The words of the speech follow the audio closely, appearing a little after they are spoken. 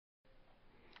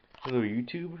Hello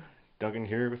YouTube, Duggan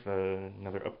here with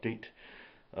another update.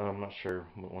 I'm not sure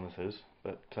what one this is,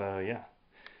 but yeah.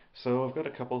 So I've got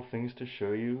a couple of things to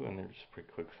show you, and they're just pretty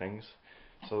quick things.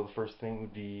 So the first thing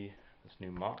would be this new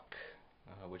MOC,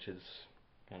 which is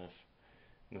kind of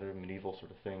another medieval sort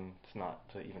of thing. It's not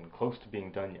even close to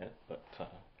being done yet, but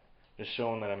just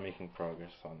showing that I'm making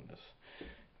progress on this.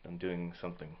 I'm doing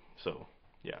something. So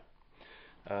yeah.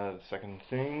 The second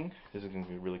thing, this is going to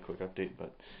be a really quick update,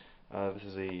 but this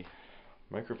is a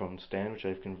microphone stand which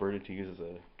I've converted to use as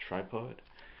a tripod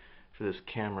for this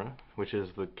camera, which is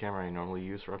the camera I normally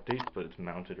use for updates, but it's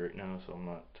mounted right now, so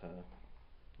I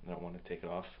don't want to take it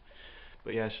off.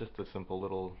 But yeah, it's just a simple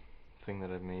little thing that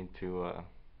I've made to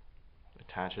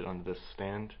attach it onto this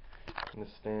stand. And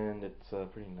this stand, it's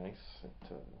pretty nice.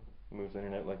 It moves in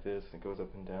and out like this, it goes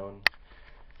up and down,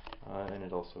 and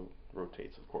it also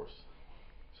rotates, of course.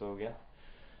 So yeah,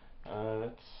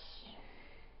 that's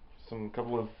some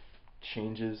couple of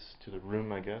changes to the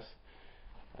room, I guess.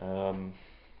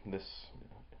 This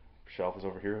shelf is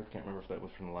over here. I can't remember if that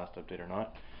was from the last update or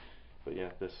not. But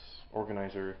yeah, this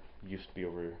organizer used to be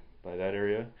over by that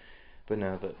area, but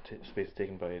now the space is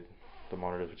taken by the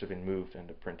monitors, which have been moved, and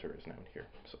the printer is now in here.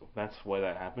 So that's why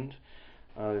that happened.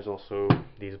 There's also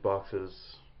these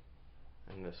boxes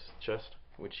in this chest,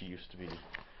 which used to be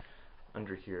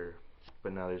under here,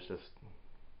 but now there's just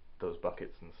those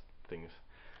buckets and things.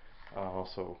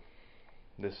 Also,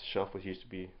 this shelf was used to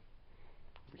be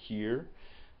here,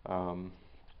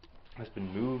 has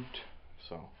been moved,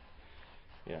 so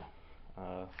yeah,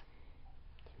 some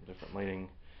different lighting.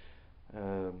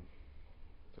 The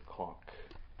clock,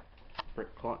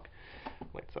 brick clock,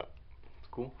 lights up. It's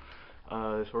cool.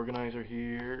 This organizer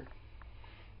here,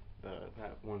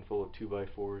 that one full of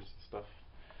 2x4s and stuff,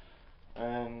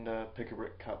 and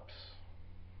pick-a-brick cups,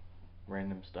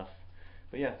 random stuff.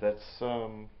 But yeah,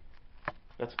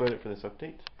 that's about it for this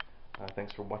update.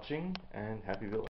 Thanks for watching, and happy building.